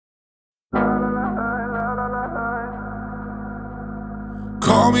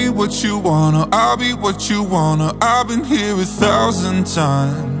tell me what you wanna, I'll be what you wanna. I've been here 1,000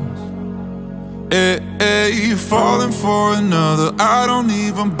 times. Hey, falling for another, I don't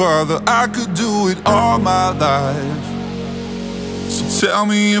even bother. I could do it all my life. So tell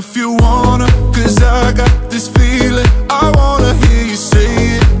me if you wanna, cause I got this feeling. I wanna hear you say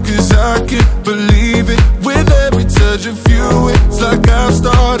it, cause I can't believe it. With every touch of you, it's like I've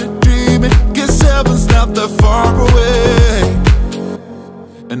started dreaming. Guess heaven's not that far away.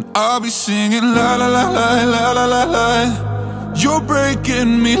 And I'll be singing la la la la la la la la. You're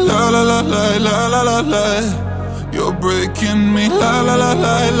breaking me la la la la la la la la. You're breaking me la la la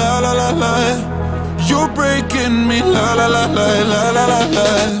la la la la la. You're breaking me la la la la la la la la.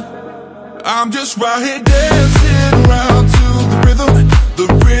 I'm just right here dancing around to the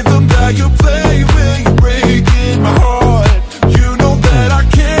rhythm that you play when you're breaking my heart. You know that I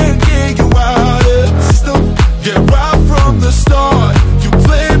can't get you out of the system. Yeah, right from the start, you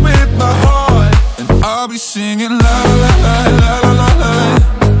played with my heart. And I'll be singing la la la la la la la.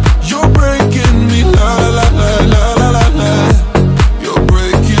 You're breaking me la la la la la la la. You're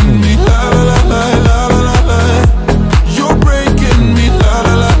breaking me la la la la la la la la. You're breaking me la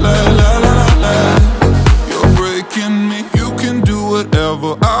la la la la la la la. You're breaking me. You can do whatever,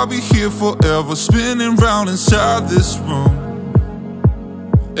 I'll be here forever, spinning round inside this room.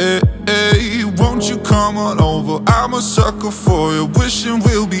 Hey, won't you come on over? I'm a sucker for you, wishing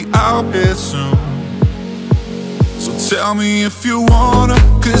we'll be out here soon. So tell me if you wanna,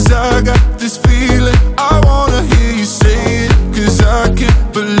 cause I got this feeling. I wanna hear you say it, cause I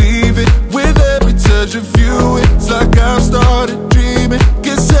can't believe it. With every touch of you, it's like I've started dreaming.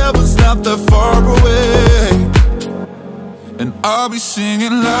 Guess heaven's not that far away. And I'll be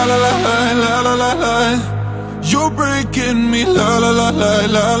singing la la la la la la la la. You're breaking me la la la la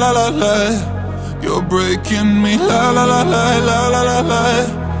la la la la. You're breaking me la la la la la la la la.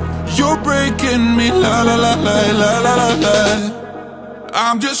 You're breaking me la la la la la la la la.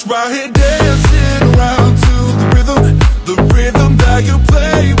 I'm just right here dancing around to the rhythm that you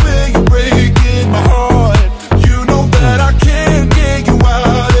play when you